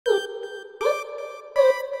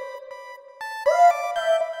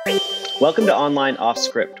Welcome to Online Off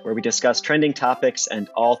Script, where we discuss trending topics and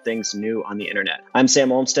all things new on the internet. I'm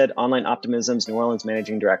Sam Olmstead, Online Optimism's New Orleans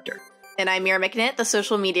Managing Director. And I'm Mira McNitt, the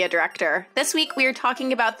Social Media Director. This week, we are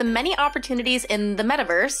talking about the many opportunities in the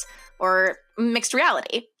Metaverse, or mixed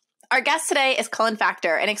reality. Our guest today is Cullen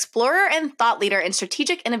Factor, an explorer and thought leader in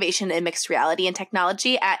strategic innovation in mixed reality and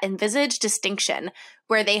technology at Envisage Distinction,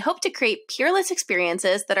 where they hope to create peerless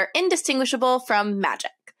experiences that are indistinguishable from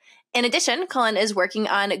magic. In addition, Cullen is working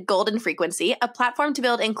on Golden Frequency, a platform to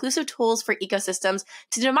build inclusive tools for ecosystems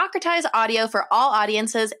to democratize audio for all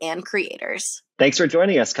audiences and creators. Thanks for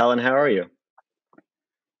joining us, Cullen. How are you?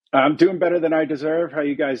 I'm doing better than I deserve. How are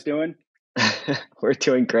you guys doing? We're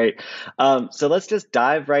doing great. So let's just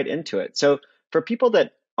dive right into it. So for people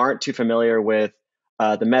that aren't too familiar with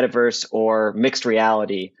the Metaverse or mixed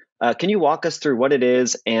reality, can you walk us through what it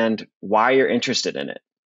is and why you're interested in it?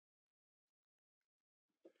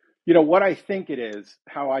 You know, what I think it is,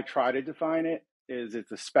 how I try to define it, is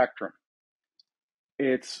it's a spectrum.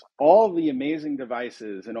 It's all the amazing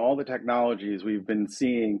devices and all the technologies we've been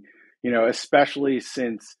seeing, you know, especially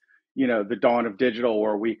since, you know, the dawn of digital,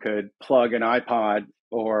 where we could plug an iPod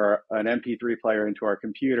or an MP3 player into our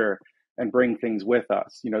computer and bring things with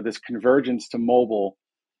us. You know, this convergence to mobile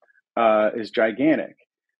is gigantic.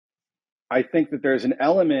 I think that there's an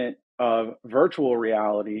element of virtual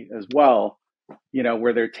reality as well, you know,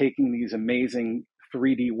 where they're taking these amazing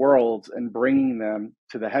 3D worlds and bringing them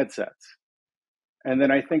to the headsets. And then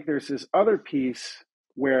I think there's this other piece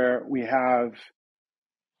where we have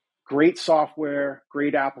great software,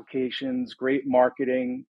 great applications, great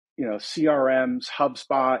marketing, you know, CRMs,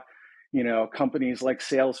 HubSpot, you know, companies like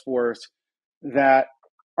Salesforce that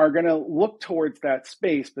are going to look towards that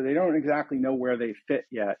space, but they don't exactly know where they fit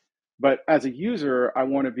yet. But as a user, I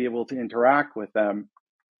want to be able to interact with them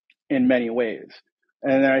in many ways.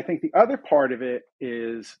 And then I think the other part of it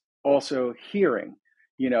is also hearing.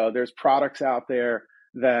 You know, there's products out there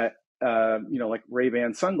that, you know, like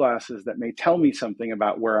Ray-Ban sunglasses that may tell me something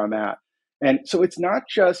about where I'm at. And so it's not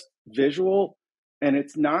just visual and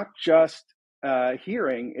it's not just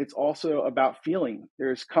hearing, it's also about feeling.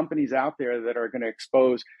 There's companies out there that are going to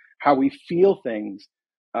expose how we feel things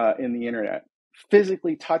in the internet,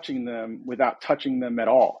 physically touching them without touching them at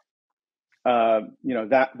all. You know,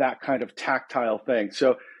 that kind of tactile thing.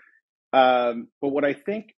 So, but what I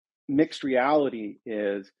think mixed reality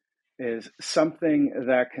is something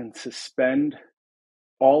that can suspend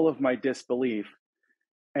all of my disbelief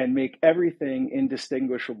and make everything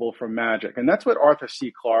indistinguishable from magic. And that's what Arthur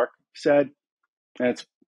C. Clarke said. And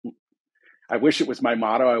I wish it was my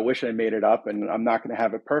motto. I wish I made it up, and I'm not going to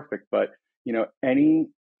have it perfect. But, you know, any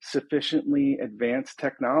sufficiently advanced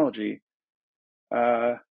technology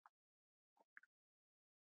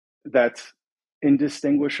that's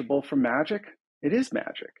indistinguishable from magic, it is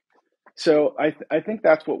magic. So I think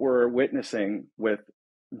that's what we're witnessing with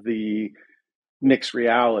the mixed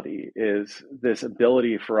reality, is this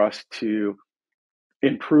ability for us to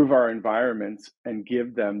improve our environments and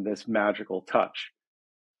give them this magical touch.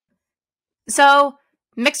 So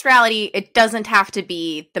mixed reality, it doesn't have to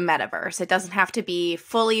be the Metaverse. It doesn't have to be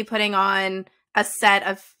fully putting on a set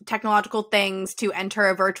of technological things to enter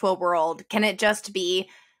a virtual world. Can it just be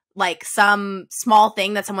like some small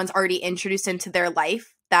thing that someone's already introduced into their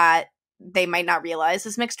life that they might not realize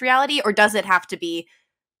is mixed reality? Or does it have to be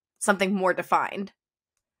something more defined?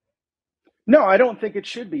 No, I don't think it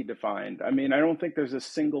should be defined. I mean, I don't think there's a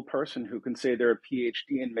single person who can say they're a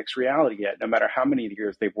PhD in mixed reality yet, no matter how many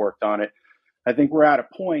years they've worked on it. I think we're at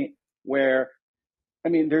a point where, I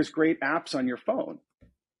mean, there's great apps on your phone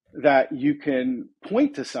that you can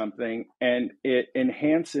point to something and it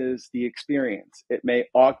enhances the experience. It may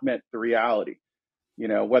augment the reality. You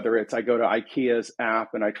know, whether it's I go to IKEA's app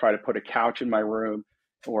and I try to put a couch in my room,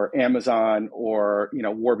 or Amazon, or, you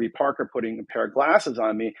know, Warby Parker putting a pair of glasses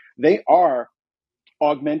on me, they are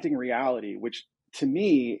augmenting reality, which to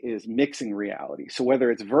me is mixing reality. So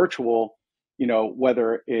whether it's virtual, you know,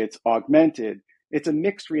 whether it's augmented, it's a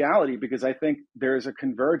mixed reality, because I think there's a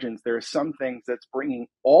convergence. There are some things that's bringing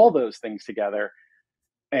all those things together.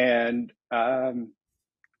 And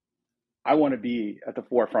I want to be at the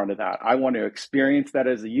forefront of that. I want to experience that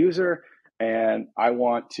as a user, and I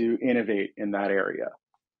want to innovate in that area.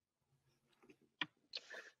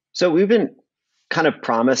 So we've been kind of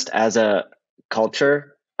promised as a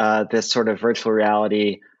culture this sort of virtual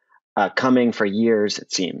reality coming for years,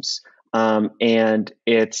 it seems. And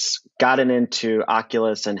it's gotten into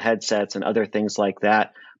Oculus and headsets and other things like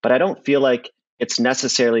that. But I don't feel like it's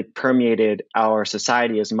necessarily permeated our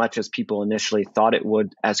society as much as people initially thought it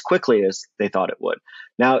would, as quickly as they thought it would.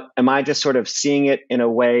 Now, am I just sort of seeing it in a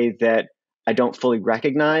way that I don't fully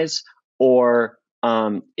recognize, or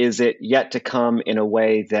is it yet to come in a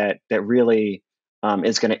way that really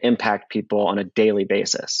is going to impact people on a daily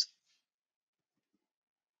basis?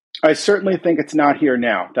 I certainly think it's not here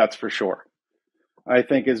now. That's for sure. I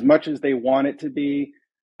think as much as they want it to be,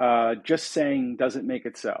 just saying doesn't make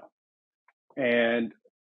it so. And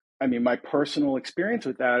I mean, my personal experience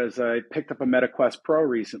with that is I picked up a MetaQuest Pro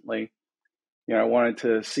recently. I wanted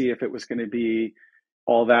to see if it was going to be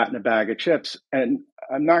all that in a bag of chips. And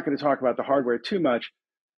I'm not going to talk about the hardware too much,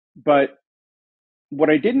 but what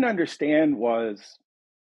I didn't understand was,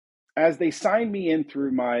 as they signed me in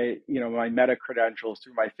through my, my Meta credentials,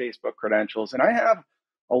 through my Facebook credentials, and I have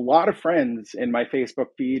a lot of friends in my Facebook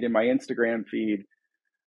feed and my Instagram feed,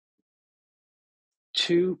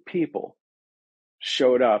 2 people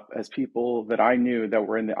showed up as people that I knew that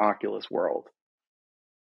were in the Oculus world.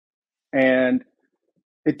 And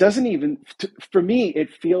it doesn't even, for me,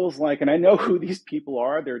 it feels like, and I know who these people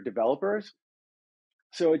are, they're developers.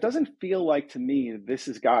 So it doesn't feel like to me this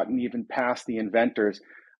has gotten even past the inventors.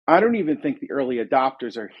 I don't even think the early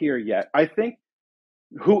adopters are here yet. I think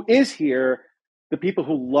who is here, the people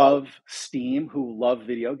who love Steam, who love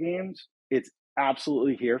video games, it's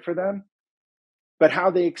absolutely here for them. But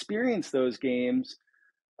how they experience those games,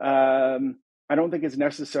 I don't think it's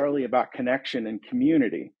necessarily about connection and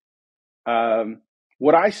community.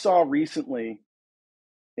 What I saw recently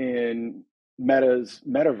in Meta's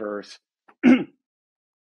Metaverse, it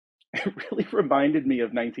really reminded me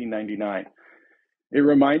of 1999. It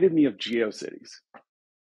reminded me of GeoCities.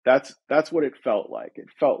 That's what it felt like. It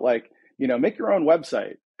felt like, make your own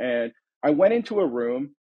website. And I went into a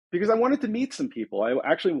room because I wanted to meet some people. I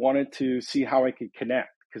actually wanted to see how I could connect,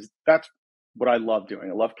 because that's what I love doing.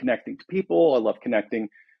 I love connecting to people. I love connecting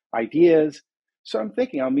ideas. So I'm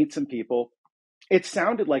thinking I'll meet some people. It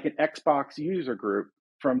sounded like an Xbox user group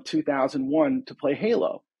from 2001 to play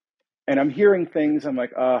Halo. And I'm hearing things, I'm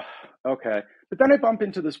like, okay. But then I bump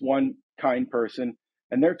into this one kind person,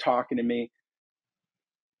 and they're talking to me.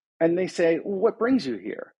 And they say, well, what brings you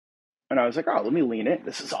here? And I was like, oh, let me lean in.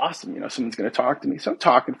 This is awesome. Someone's going to talk to me. So I'm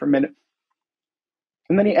talking for a minute.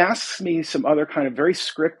 And then he asks me some other kind of very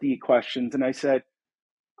scripty questions. And I said,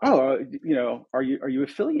 oh, are you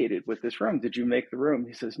affiliated with this room? Did you make the room?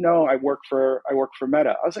 He says, no, I work for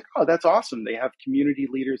Meta. I was like, oh, that's awesome. They have community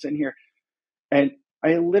leaders in here. And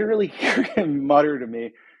I literally hear him mutter to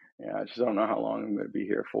me, yeah, I just don't know how long I'm going to be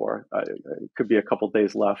here for. It could be a couple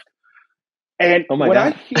days left. And when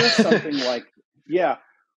I hear something like,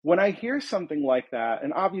 when I hear something like that,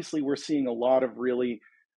 and obviously we're seeing a lot of really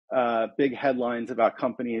big headlines about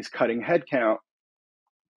companies cutting headcount,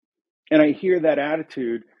 and I hear that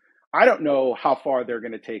attitude, I don't know how far they're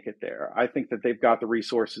going to take it there. I think that they've got the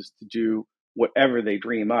resources to do whatever they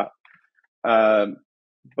dream up.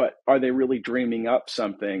 But are they really dreaming up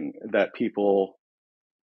something that people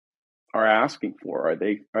are asking for?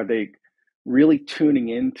 Are they really tuning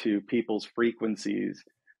into people's frequencies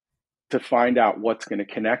to find out what's going to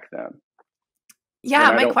connect them?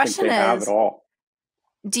 Yeah, my question is, have it all.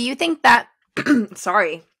 Do you think that,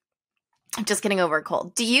 sorry, I'm just getting over a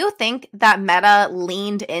cold. Do you think that Meta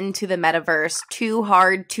leaned into the metaverse too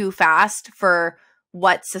hard, too fast for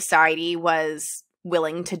what society was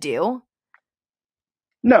willing to do?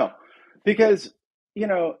 No, because,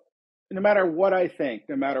 no matter what I think,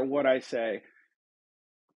 no matter what I say,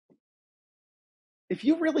 if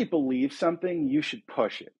you really believe something, you should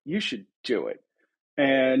push it. You should do it.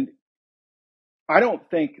 And I don't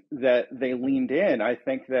think that they leaned in. I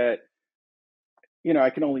think that,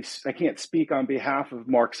 I can't speak on behalf of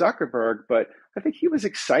Mark Zuckerberg, but I think he was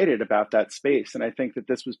excited about that space. And I think that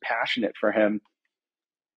this was passionate for him.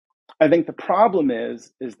 I think the problem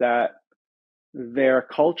is that their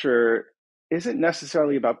culture isn't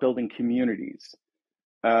necessarily about building communities.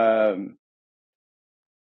 I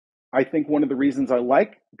think one of the reasons I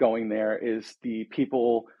like going there is the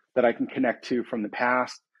people that I can connect to from the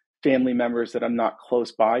past, family members that I'm not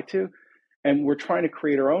close by to. And we're trying to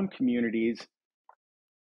create our own communities,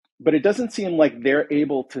 but it doesn't seem like they're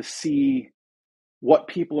able to see what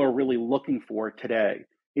people are really looking for today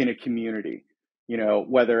in a community.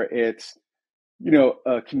 Whether it's,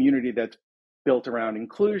 a community that's built around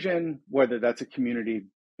inclusion, whether that's a community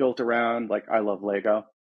built around, like, I love Lego.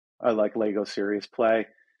 I like Lego Serious Play,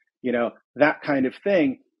 that kind of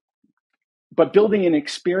thing. But building an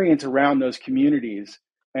experience around those communities.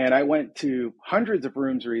 And I went to hundreds of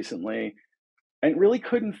rooms recently and really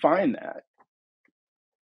couldn't find that.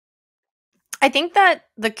 I think that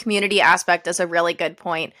the community aspect is a really good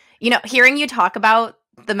point. Hearing you talk about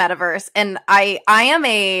the metaverse, and I am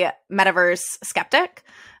a metaverse skeptic.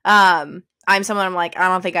 I'm someone I'm like, I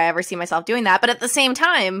don't think I ever see myself doing that. But at the same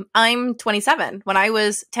time, I'm 27. When I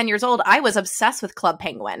was 10 years old, I was obsessed with Club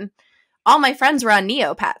Penguin. All my friends were on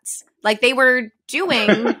Neopets. Like they were doing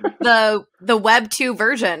the Web 2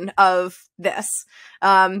 version of this,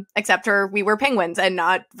 except for we were penguins and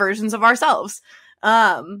not versions of ourselves.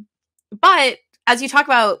 But as you talk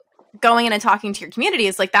about going in and talking to your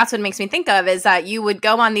communities, like that's what it makes me think of is that you would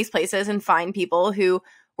go on these places and find people who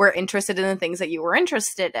were interested in the things that you were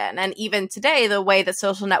interested in. And even today, the way that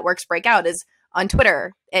social networks break out is on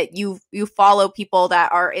Twitter. You follow people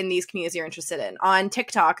that are in these communities you're interested in. On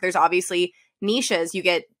TikTok, there's obviously niches. You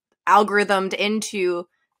get algorithmed into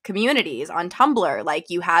communities. On Tumblr, like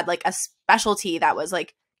you had like a specialty that was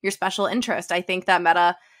like your special interest. I think that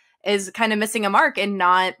Meta is kind of missing a mark in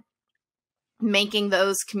not making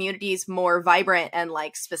those communities more vibrant and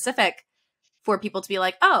like specific for people to be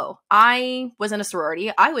like, oh, I was in a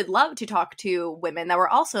sorority. I would love to talk to women that were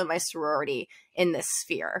also in my sorority in this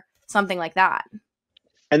sphere, something like that.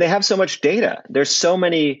 And they have so much data. There's so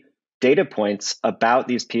many data points about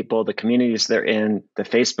these people, the communities they're in, the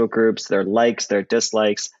Facebook groups, their likes, their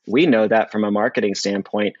dislikes. We know that from a marketing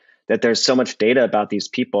standpoint, that there's so much data about these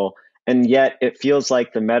people. And yet it feels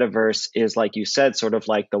like the metaverse is, like you said, sort of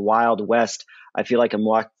like the Wild West. I feel like I'm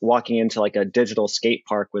walking into like a digital skate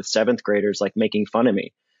park with seventh graders, like making fun of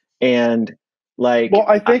me. And like, well,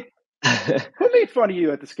 I think who made fun of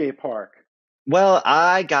you at the skate park? Well,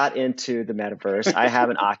 I got into the metaverse. I have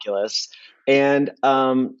an Oculus, and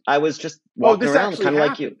I was just walking this around, actually kind of like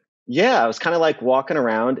happened. you. Yeah, I was kind of like walking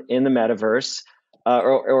around in the metaverse,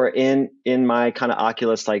 or in my kind of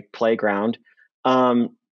Oculus like playground, and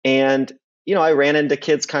I ran into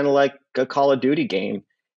kids kind of like a Call of Duty game,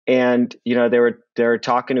 and they were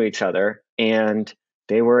talking to each other, and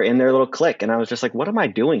they were in their little clique, and I was just like, what am I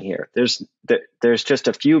doing here? There's just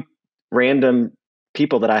a few random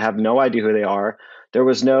people that I have no idea who they are. There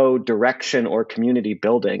was no direction or community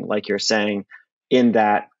building, like you're saying, in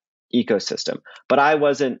that ecosystem. But I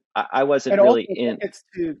wasn't And really also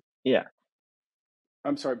in. Yeah.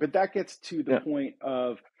 I'm sorry, but that gets to the Yeah. point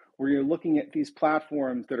of where you're looking at these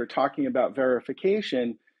platforms that are talking about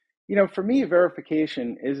verification. For me,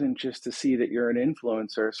 verification isn't just to see that you're an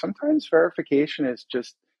influencer. Sometimes verification is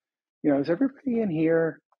just, is everybody in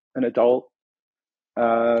here an adult?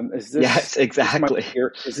 Is Yes, this my exactly.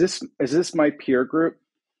 peer? Is this my peer group?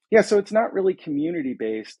 Yeah, so it's not really community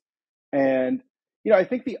based. And I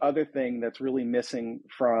think the other thing that's really missing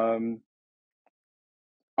from,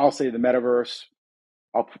 I'll say, the metaverse,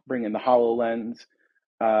 I'll bring in the HoloLens.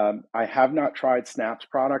 I have not tried Snap's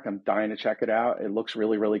product. I'm dying to check it out. It looks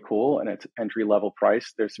really, really cool, and it's entry level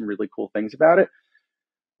price. There's some really cool things about it.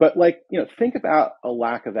 But think about a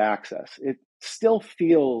lack of access. It still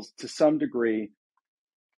feels to some degree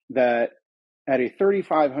that at a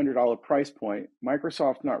 $3,500 price point,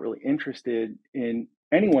 Microsoft's not really interested in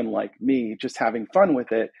anyone like me just having fun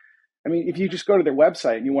with it. I mean, if you just go to their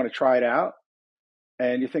website and you want to try it out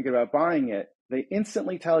and you're thinking about buying it, they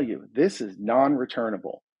instantly tell you this is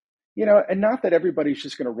non-returnable. And not that everybody's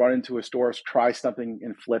just going to run into a store, try something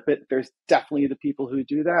and flip it. There's definitely the people who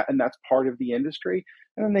do that, and that's part of the industry.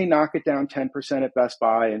 And then they knock it down 10% at Best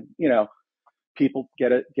Buy, and people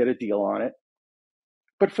get a deal on it.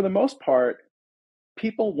 But for the most part,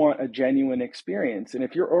 people want a genuine experience. And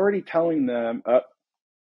if you're already telling them,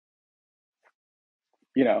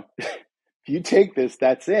 if you take this,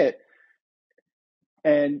 that's it,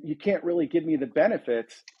 and you can't really give me the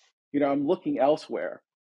benefits, I'm looking elsewhere.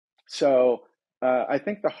 So I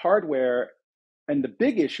think the hardware, and the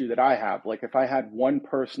big issue that I have, like if I had one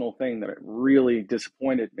personal thing that really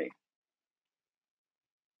disappointed me.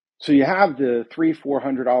 So you have the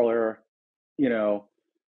 $300-$400,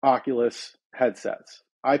 Oculus headsets.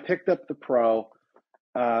 I picked up the Pro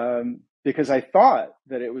because I thought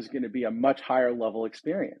that it was going to be a much higher level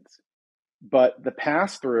experience. But the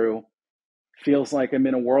pass through feels like I'm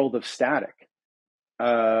in a world of static.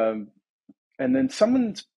 And then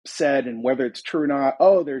someone's said, and whether it's true or not,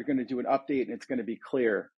 oh, they're going to do an update and it's going to be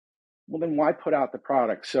clear. Well, then why put out the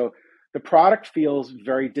product? So the product feels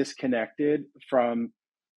very disconnected from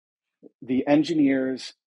the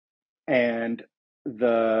engineers and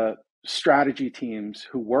the strategy teams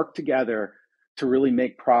who work together to really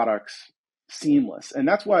make products seamless. And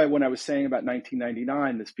that's why when I was saying about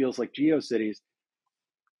 1999, this feels like GeoCities,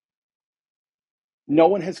 no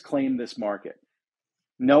one has claimed this market.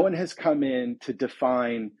 No one has come in to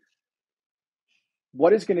define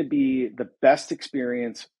what is going to be the best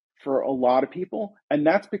experience for a lot of people. And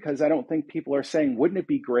that's because I don't think people are saying, wouldn't it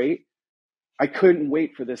be great? I couldn't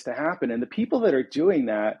wait for this to happen. And the people that are doing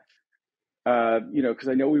that, because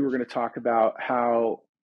I know we were going to talk about how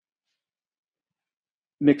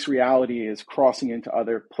mixed reality is crossing into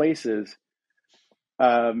other places.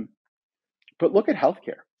 But look at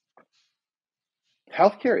healthcare.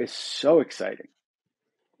 Healthcare is so exciting.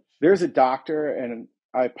 There's a doctor, and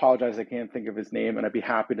I apologize, I can't think of his name, and I'd be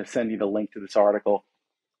happy to send you the link to this article.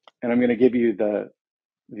 And I'm going to give you the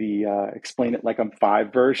explain it like I'm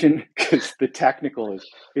five version, because the technical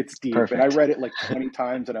it's deep. Perfect. And I read it like 20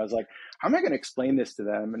 times, and I was like, how am I going to explain this to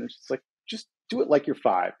them? And it's just like, just do it like you're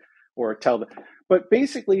five, or tell them. But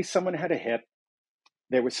basically, someone had a hip.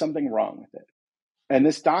 There was something wrong with it. And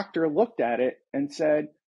this doctor looked at it and said,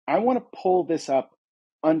 I want to pull this up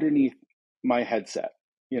underneath my headset,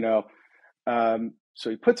 So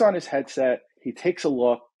he puts on his headset, he takes a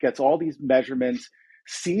look, gets all these measurements,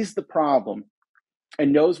 sees the problem,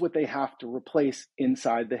 and knows what they have to replace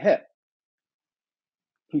inside the hip.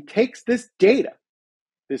 He takes this data,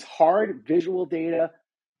 this hard visual data,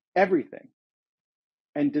 everything,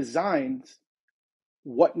 and designs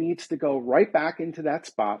what needs to go right back into that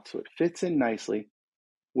spot so it fits in nicely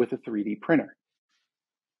with a 3D printer.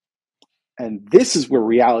 And this is where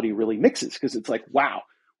reality really mixes, because it's like, wow,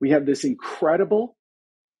 we have this incredible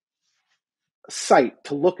site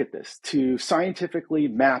to look at this, to scientifically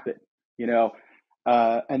map it,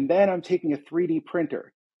 and then I'm taking a 3D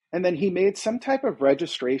printer. And then he made some type of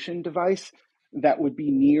registration device that would be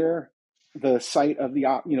near the site of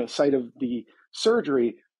the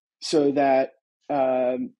surgery, so that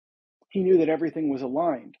he knew that everything was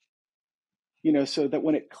aligned, so that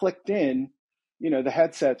when it clicked in, the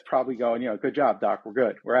headset's probably going, good job, doc, we're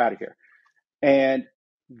good, we're out of here. And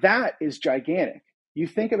that is gigantic. You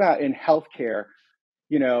think about in healthcare,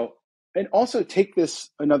 and also take this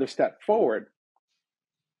another step forward.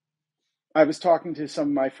 I was talking to some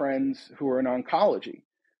of my friends who are in oncology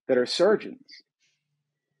that are surgeons,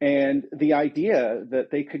 and the idea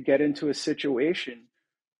that they could get into a situation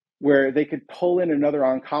where they could pull in another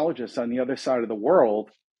oncologist on the other side of the world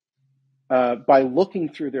by looking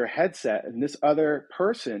through their headset, and this other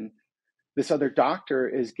doctor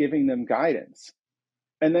is giving them guidance.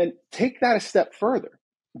 And then take that a step further.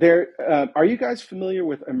 Are you guys familiar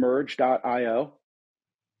with emerge.io?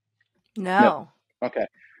 No. Okay.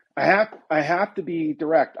 I have to be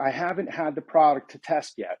direct. I haven't had the product to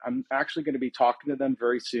test yet. I'm actually going to be talking to them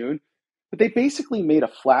very soon. But they basically made a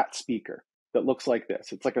flat speaker that looks like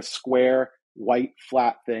this. It's like a square, white,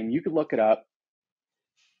 flat thing. You can look it up.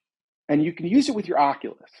 And you can use it with your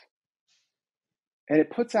Oculus. And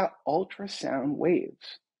it puts out ultrasound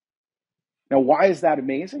waves. Now, why is that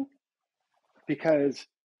amazing? Because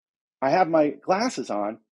I have my glasses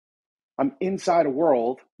on. I'm inside a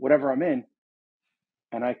world, whatever I'm in,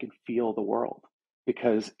 and I can feel the world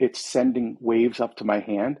because it's sending waves up to my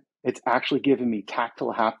hand. It's actually giving me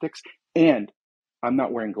tactile haptics, and I'm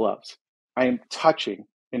not wearing gloves. I am touching,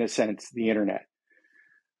 in a sense, the internet.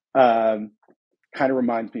 Kind of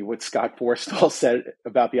reminds me what Scott Forstall said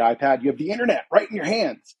about the iPad. You have the internet right in your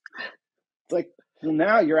hands. It's like, well,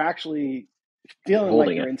 now you're actually feeling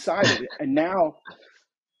like you're inside of it. And now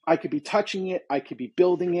I could be touching it. I could be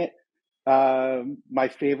building it. My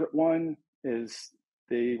favorite one is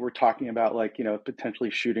they were talking about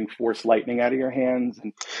potentially shooting force lightning out of your hands.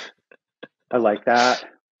 And I like that.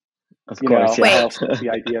 Of course. Yeah. I also like the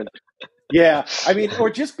idea. Yeah. I mean, or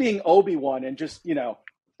just being Obi-Wan and just,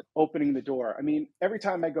 opening the door. I mean, every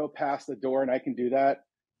time I go past the door and I can do that,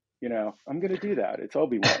 I'm going to do that. It's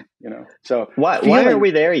Obi-Wan, So why are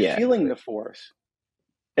we there yet? Feeling the force.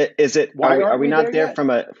 Is it, are we not there yet?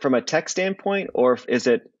 from a tech standpoint, or is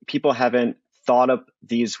it people haven't thought up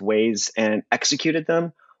these ways and executed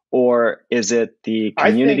them? Or is it the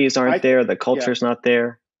communities aren't there, the culture's not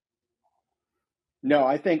there? No,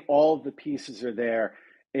 I think all of the pieces are there.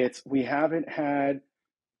 We haven't had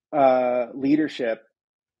leadership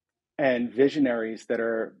and visionaries that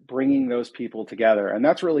are bringing those people together. And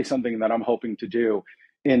that's really something that I'm hoping to do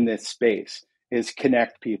in this space, is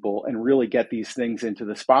connect people and really get these things into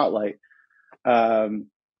the spotlight. When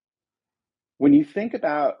you think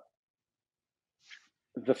about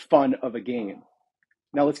the fun of a game,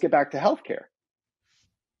 now let's get back to healthcare.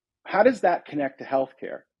 How does that connect to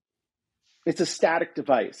healthcare? It's a static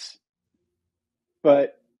device.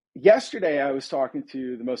 But yesterday I was talking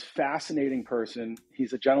to the most fascinating person.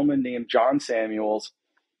 He's a gentleman named John Samuels.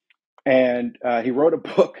 And he wrote a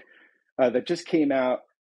book that just came out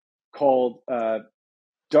called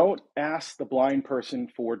Don't Ask the Blind Person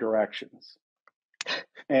for Directions.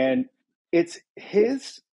 And it's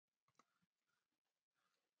his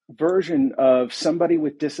version of somebody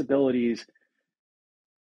with disabilities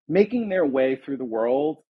making their way through the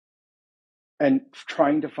world and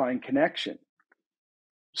trying to find connection.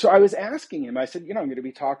 So I was asking him, I said, I'm going to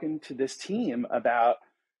be talking to this team about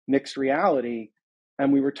mixed reality,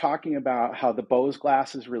 and we were talking about how the Bose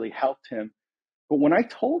glasses really helped him. But when I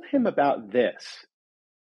told him about this,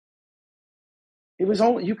 it was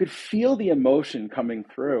only, you could feel the emotion coming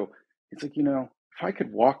through. It's like, if I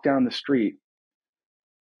could walk down the street,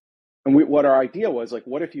 and what our idea was, like,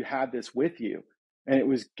 what if you had this with you and it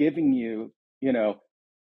was giving you,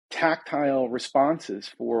 tactile responses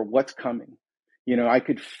for what's coming. I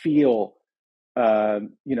could feel,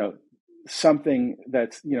 something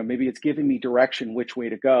that's, maybe it's giving me direction, which way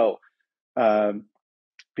to go.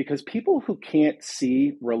 Because people who can't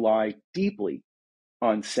see rely deeply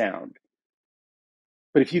on sound.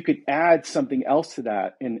 But if you could add something else to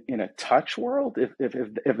that in a touch world,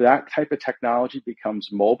 if that type of technology becomes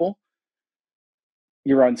mobile,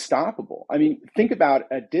 you're unstoppable. I mean, think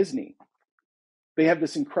about at Disney. They have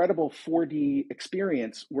this incredible 4D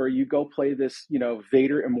experience where you go play this,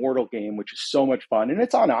 Vader Immortal game, which is so much fun. And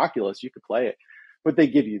it's on Oculus, you could play it. But they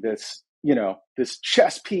give you this, this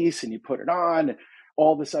chess piece, and you put it on and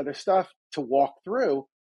all this other stuff to walk through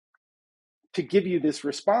to give you this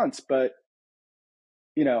response. But,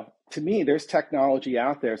 to me, there's technology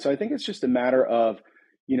out there. So I think it's just a matter of,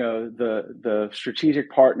 the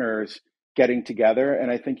strategic partners getting together.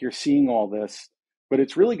 And I think you're seeing all this. But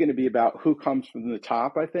it's really going to be about who comes from the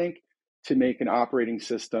top, I think, to make an operating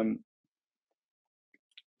system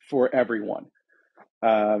for everyone.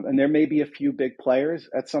 And there may be a few big players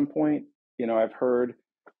at some point. I've heard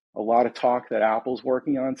a lot of talk that Apple's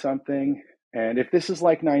working on something. And if this is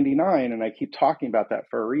like 99, and I keep talking about that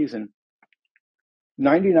for a reason,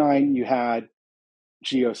 99, you had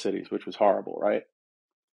GeoCities, which was horrible, right?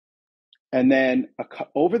 And then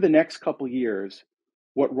over the next couple of years,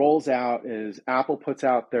 what rolls out is Apple puts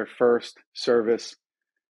out their first service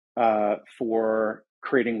for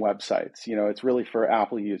creating websites. It's really for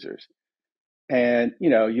Apple users. And,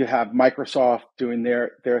 you have Microsoft doing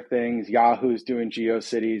their things, Yahoo's doing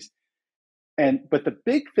GeoCities. But the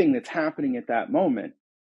big thing that's happening at that moment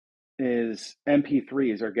is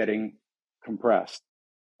MP3s are getting compressed.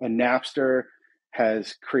 And Napster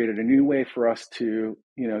has created a new way for us to,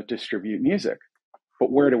 distribute music.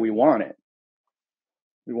 But where do we want it?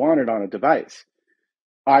 We want it on a device.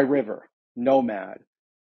 iRiver, Nomad,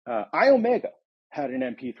 iOmega had an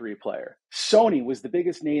MP3 player. Sony was the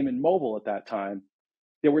biggest name in mobile at that time.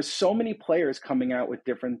 There were so many players coming out with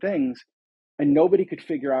different things, and nobody could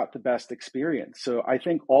figure out the best experience. So I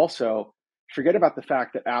think also, forget about the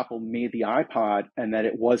fact that Apple made the iPod and that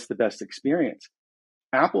it was the best experience.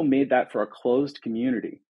 Apple made that for a closed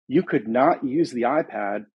community. You could not use the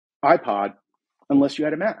iPod, unless you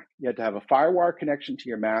had a Mac. You had to have a FireWire connection to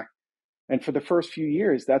your Mac. And for the first few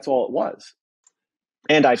years, that's all it was.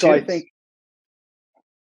 And iTunes. So I think,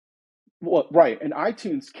 well, right. And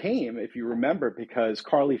iTunes came, if you remember, because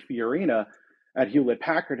Carly Fiorina at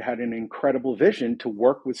Hewlett-Packard had an incredible vision to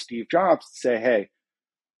work with Steve Jobs to say, hey,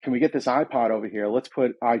 can we get this iPod over here? Let's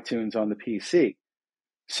put iTunes on the PC.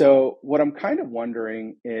 So what I'm kind of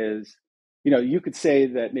wondering is, you could say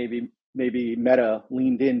that maybe Meta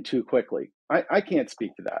leaned in too quickly. I can't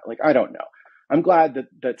speak to that. Like, I don't know. I'm glad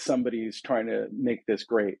that somebody's trying to make this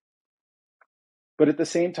great. But at the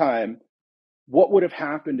same time, what would have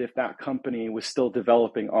happened if that company was still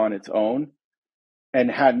developing on its own and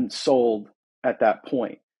hadn't sold at that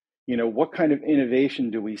point? What kind of innovation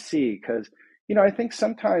do we see? Because, I think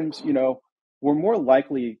sometimes, we're more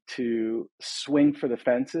likely to swing for the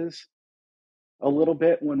fences a little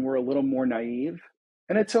bit when we're a little more naive.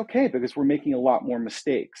 And it's okay because we're making a lot more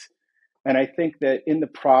mistakes. And I think that in the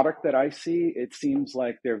product that I see, it seems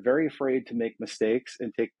like they're very afraid to make mistakes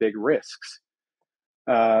and take big risks.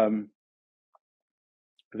 What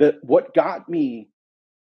got me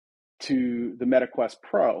to the MetaQuest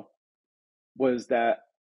Pro was that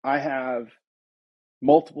I have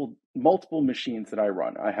multiple machines that I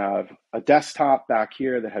run. I have a desktop back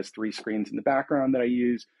here that has 3 screens in the background that I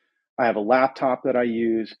use. I have a laptop that I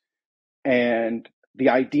use. And the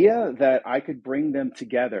idea that I could bring them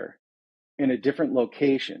together in a different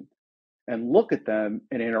location and look at them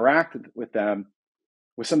and interact with them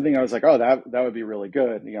was something I was like, oh, that would be really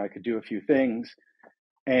good. I could do a few things.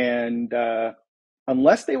 And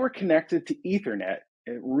unless they were connected to Ethernet,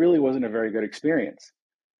 it really wasn't a very good experience.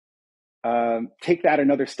 Take that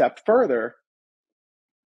another step further,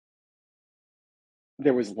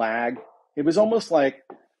 there was lag. It was almost like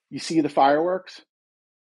you see the fireworks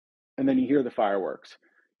and then you hear the fireworks.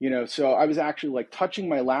 So I was actually like touching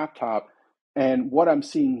my laptop, and what I'm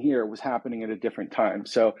seeing here was happening at a different time.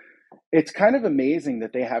 So it's kind of amazing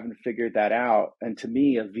that they haven't figured that out. And to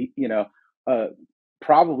me,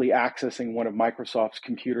 probably accessing one of Microsoft's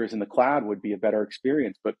computers in the cloud would be a better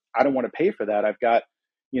experience, but I don't want to pay for that. I've got,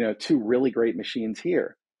 two really great machines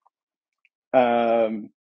here.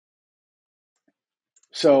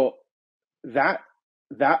 So that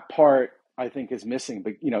part I think is missing.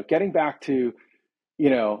 But getting back to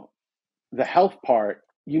the health part,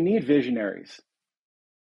 you need visionaries.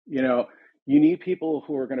 You need people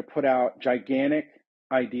who are going to put out gigantic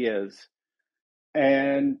ideas,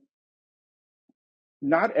 and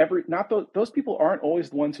those people aren't always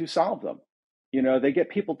the ones who solve them. They get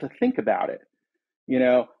people to think about it.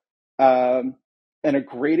 And a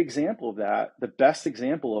great example of that, the best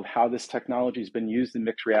example of how this technology has been used in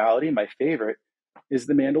mixed reality, my favorite, is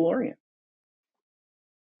The Mandalorian.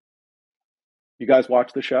 You guys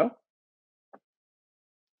watch the show?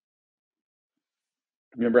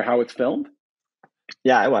 Remember how it's filmed?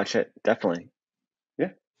 Yeah, I watch it, definitely. Yeah,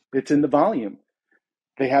 it's in the volume.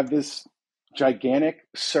 They have this gigantic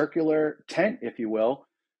circular tent, if you will,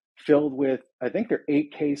 filled with, I think they're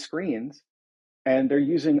 8K screens, and they're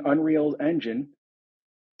using Unreal Engine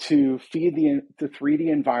to feed the 3D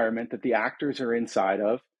environment that the actors are inside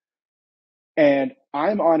of. And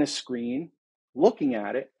I'm on a screen looking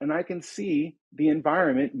at it, and I can see the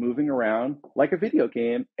environment moving around like a video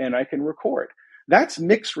game, and I can record. That's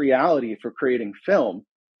mixed reality for creating film.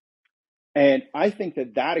 And I think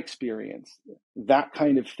that experience, that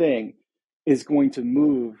kind of thing, is going to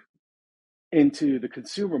move into the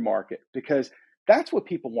consumer market, because that's what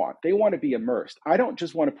people want. They want to be immersed. I don't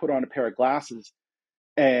just want to put on a pair of glasses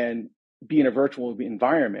and be in a virtual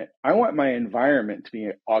environment. I want my environment to be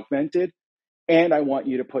augmented, and I want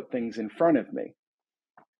you to put things in front of me.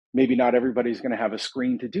 Maybe not everybody's going to have a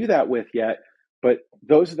screen to do that with yet, but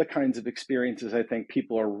those are the kinds of experiences I think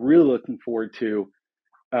people are really looking forward to.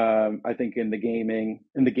 I think in the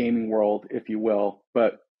gaming world, if you will.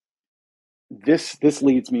 But this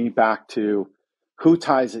leads me back to who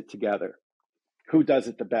ties it together, who does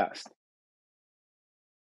it the best.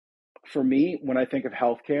 For me, when I think of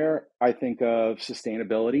healthcare, I think of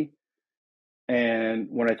sustainability. And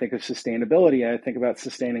when I think of sustainability, I think about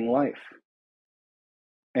sustaining life.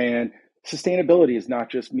 And sustainability is not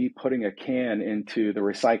just me putting a can into the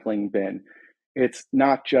recycling bin. It's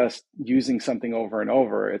not just using something over and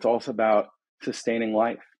over. It's also about sustaining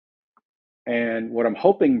life. And what I'm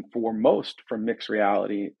hoping for most from mixed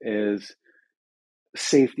reality is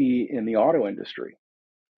safety in the auto industry.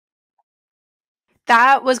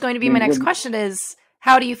 That was going to be my next question, is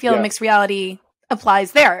how do you feel mixed reality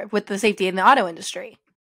applies there with the safety in the auto industry?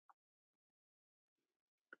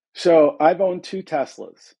 So I've owned 2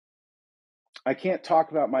 Teslas. I can't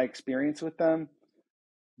talk about my experience with them,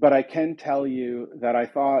 but I can tell you that I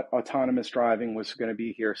thought autonomous driving was going to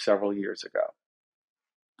be here several years ago.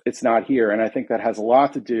 It's not here. And I think that has a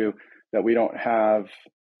lot to do that we don't have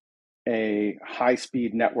a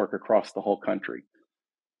high-speed network across the whole country.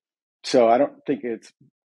 So I don't think it's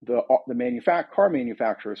the car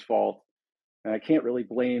manufacturer's fault. And I can't really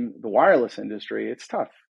blame the wireless industry. It's tough.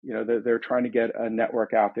 They're trying to get a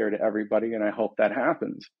network out there to everybody, and I hope that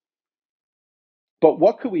happens. But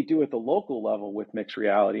what could we do at the local level with mixed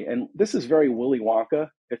reality? And this is very Willy Wonka,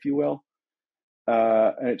 if you will.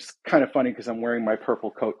 And it's kind of funny because I'm wearing my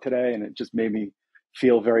purple coat today, and it just made me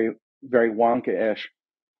feel very, very Wonka-ish.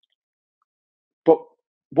 But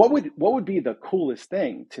what would be the coolest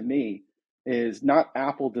thing to me is not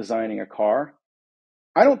Apple designing a car.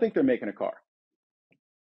 I don't think they're making a car.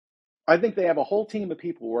 I think they have a whole team of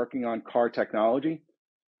people working on car technology.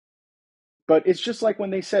 But it's just like when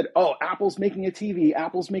they said, oh, Apple's making a TV.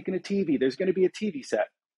 Apple's making a TV. There's going to be a TV set.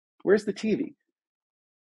 Where's the TV?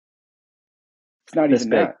 It's not even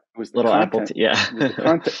that. It was the little content. Yeah. It was the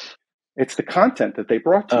content. It's the content that they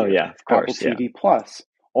brought to you. Oh, yeah, of course. Apple TV Plus,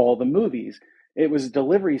 all the movies. It was a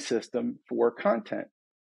delivery system for content.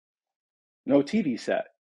 No TV set.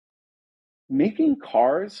 Making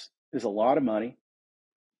cars is a lot of money.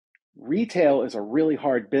 Retail is a really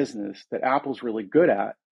hard business that Apple's really good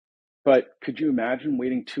at. But could you imagine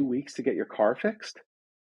waiting 2 weeks to get your car fixed?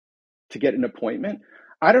 To get an appointment?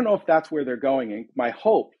 I don't know if that's where they're going. And my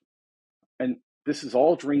hope, and this is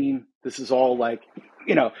all dream, this is all like,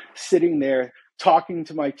 sitting there talking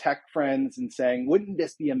to my tech friends and saying, wouldn't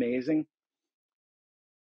this be amazing?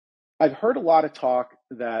 I've heard a lot of talk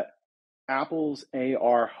that Apple's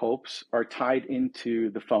AR hopes are tied into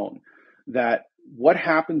the phone, that what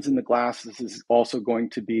happens in the glasses is also going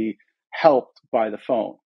to be helped by the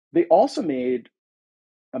phone. They also made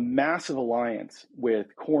a massive alliance with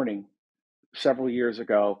Corning several years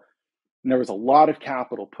ago, and there was a lot of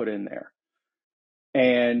capital put in there.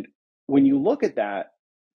 And when you look at that,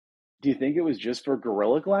 do you think it was just for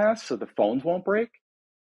Gorilla Glass so the phones won't break?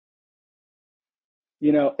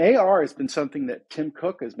 AR has been something that Tim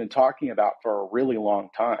Cook has been talking about for a really long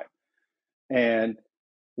time. And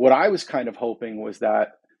what I was kind of hoping was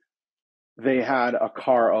that they had a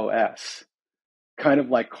car OS, kind of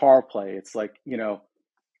like CarPlay. It's like,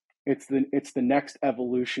 it's the next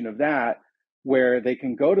evolution of that, where they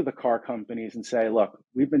can go to the car companies and say, look,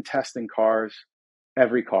 we've been testing cars,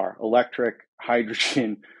 every car, electric,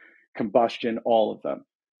 hydrogen, combustion, all of them.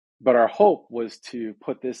 But our hope was to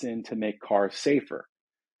put this in to make cars safer.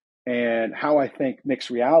 And how I think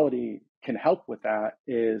mixed reality can help with that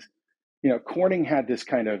is, Corning had this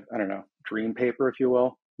kind of, I don't know, dream paper, if you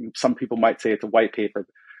will. Some people might say it's a white paper,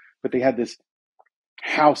 but they had this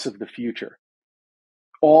house of the future,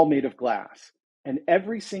 all made of glass. And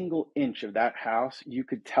every single inch of that house, you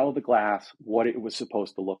could tell the glass what it was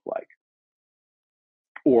supposed to look like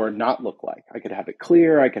or not look like. I could have it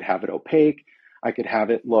clear, I could have it opaque, I could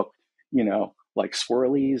have it look, like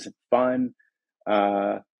swirlies and fun,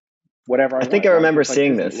 whatever I think I remember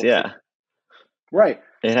seeing Disney, this. Yeah. Right.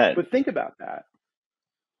 It had. But think about that.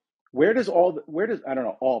 Where does I don't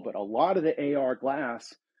know all, but a lot of the AR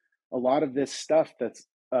glass, a lot of this stuff that's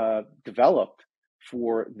developed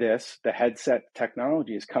for this, the headset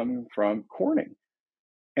technology, is coming from Corning.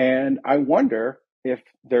 And I wonder if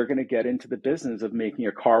they're going to get into the business of making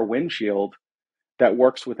a car windshield that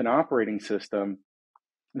works with an operating system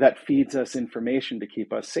that feeds us information to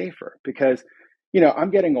keep us safer. Because,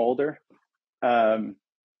 I'm getting older. My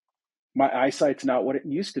eyesight's not what it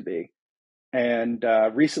used to be. And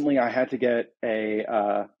recently I had to get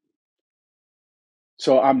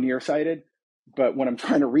so I'm nearsighted, but when I'm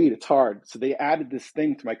trying to read, it's hard. So they added this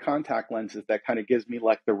thing to my contact lenses that kind of gives me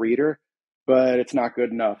like the reader, but it's not good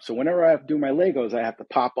enough. So whenever I have to do my Legos, I have to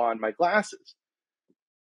pop on my glasses.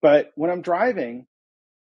 But when I'm driving,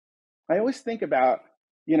 I always think about,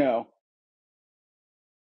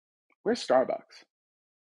 where's Starbucks?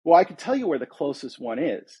 Well, I can tell you where the closest one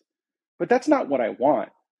is, but that's not what I want.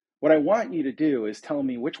 What I want you to do is tell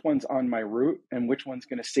me which one's on my route and which one's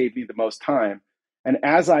going to save me the most time. And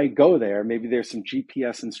as I go there, maybe there's some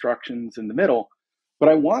GPS instructions in the middle, but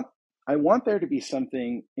I want there to be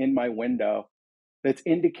something in my window that's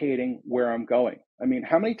indicating where I'm going. I mean,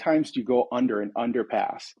 how many times do you go under an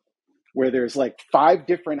underpass where there's like 5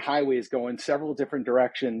 different highways going several different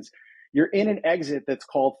directions? You're in an exit that's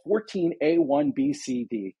called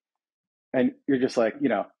 14A1BCD. And you're just like,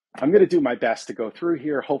 I'm going to do my best to go through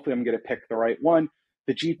here. Hopefully I'm going to pick the right one.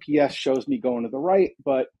 The GPS shows me going to the right,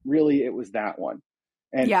 but really it was that one.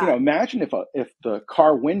 And, imagine if the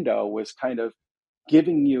car window was kind of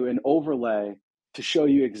giving you an overlay to show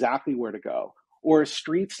you exactly where to go, or a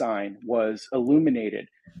street sign was illuminated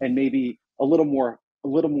and maybe a little more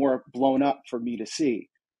blown up for me to see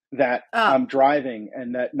that I'm driving,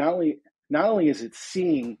 and that not only is it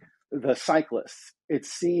seeing the cyclists,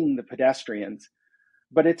 it's seeing the pedestrians,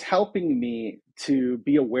 but it's helping me to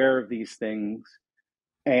be aware of these things.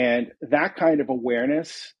 And that kind of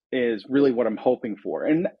awareness is really what I'm hoping for.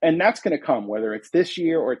 And that's going to come, whether it's this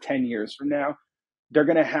year or 10 years from now. They're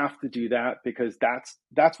going to have to do that because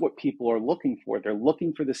that's what people are looking for. They're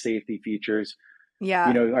looking for the safety features. Yeah.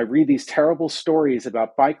 I read these terrible stories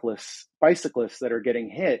about bicyclists that are getting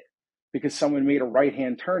hit because someone made a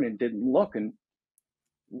right-hand turn and didn't look. And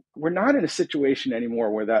we're not in a situation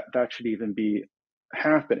anymore where that should even be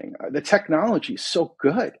happening. The technology is so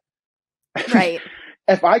good. Right.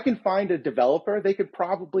 If I can find a developer, they could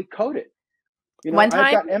probably code it. I've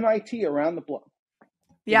got MIT around the block.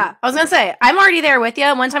 Yeah, I was going to say, I'm already there with you.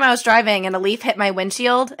 One time I was driving and a leaf hit my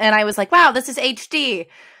windshield and I was like, wow, this is HD.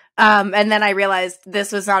 And then I realized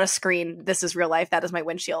this was not a screen. This is real life. That is my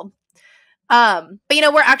windshield. But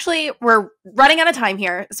we're running out of time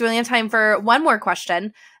here. So we only have time for one more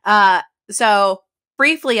question. So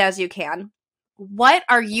briefly as you can, what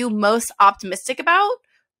are you most optimistic about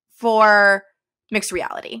for mixed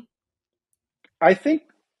reality? I think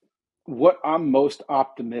what I'm most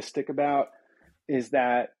optimistic about is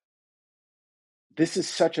that this is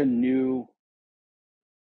such a new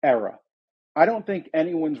era. I don't think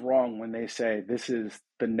anyone's wrong when they say this is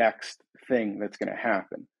the next thing that's going to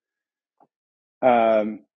happen.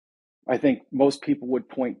 I think most people would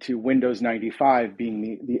point to Windows 95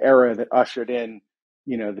 being the era that ushered in,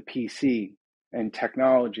 the PC and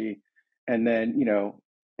technology. And then,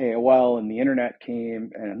 AOL and the internet came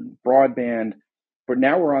and broadband. But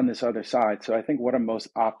now we're on this other side. So I think what I'm most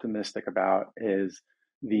optimistic about is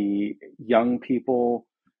the young people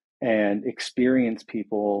and experienced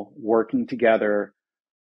people working together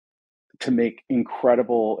to make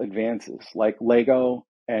incredible advances like Lego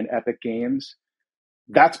and Epic Games.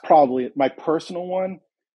 That's probably my personal one.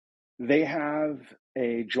 They have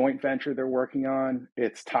a joint venture they're working on.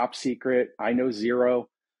 It's top secret. I know zero,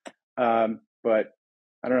 but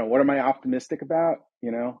I don't know. What am I optimistic about?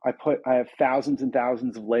 I have thousands and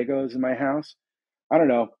thousands of Legos in my house. I don't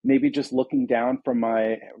know. Maybe just looking down from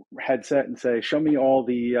my headset and say, "Show me all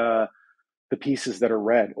the pieces that are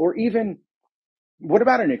red," or even, what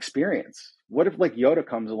about an experience? What if like Yoda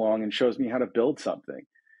comes along and shows me how to build something?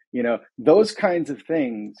 Those kinds of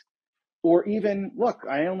things. Or even, look,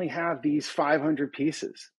 I only have these 500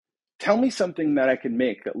 pieces. Tell me something that I can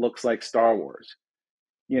make that looks like Star Wars,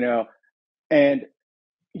 and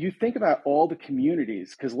you think about all the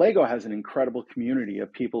communities, because Lego has an incredible community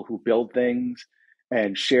of people who build things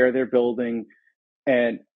and share their building,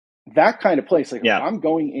 and that kind of place. Like, if I'm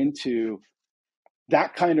going into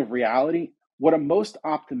that kind of reality, what I'm most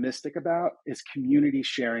optimistic about is community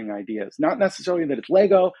sharing ideas. Not necessarily that it's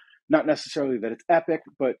Lego, not necessarily that it's Epic,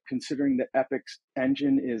 but considering that Epic's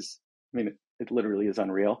engine is, it literally is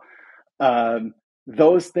unreal.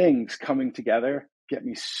 Those things coming together get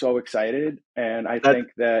me so excited. And I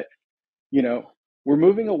think that, we're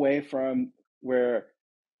moving away from where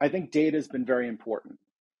I think data has been very important,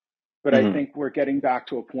 but I think we're getting back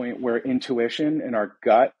to a point where intuition and our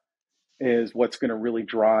gut is what's going to really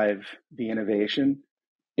drive the innovation.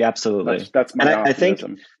 Yeah, absolutely. That's my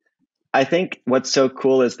optimism. I think what's so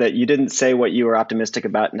cool is that you didn't say what you were optimistic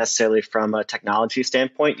about necessarily from a technology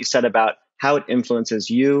standpoint. You said about how it influences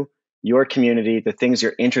you, your community, the things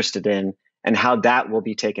you're interested in, and how that will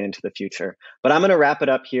be taken into the future. But I'm going to wrap it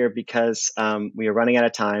up here because we are running out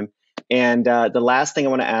of time. And the last thing I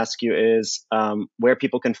want to ask you is where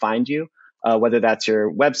people can find you, whether that's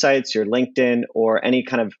your websites, your LinkedIn, or any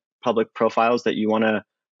kind of public profiles that you want to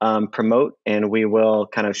promote. And we will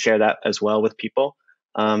kind of share that as well with people.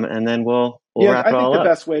 And then we'll wrap it all up.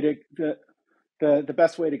 The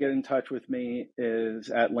best way to get in touch with me is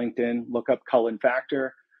at LinkedIn. Look up Cullen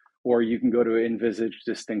Factor, or you can go to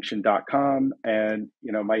envisagedistinction.com, and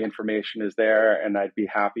my information is there, and I'd be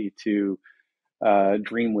happy to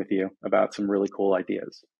dream with you about some really cool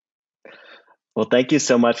ideas. Well, thank you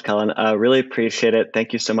so much, Cullen. I really appreciate it.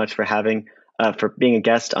 Thank you so much for being a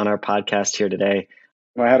guest on our podcast here today.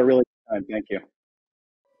 Well, I had a really good time. Thank you.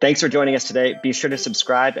 Thanks for joining us today. Be sure to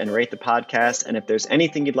subscribe and rate the podcast. And if there's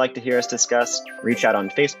anything you'd like to hear us discuss, reach out on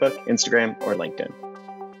Facebook, Instagram, or LinkedIn.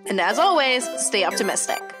 And as always, stay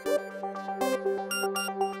optimistic.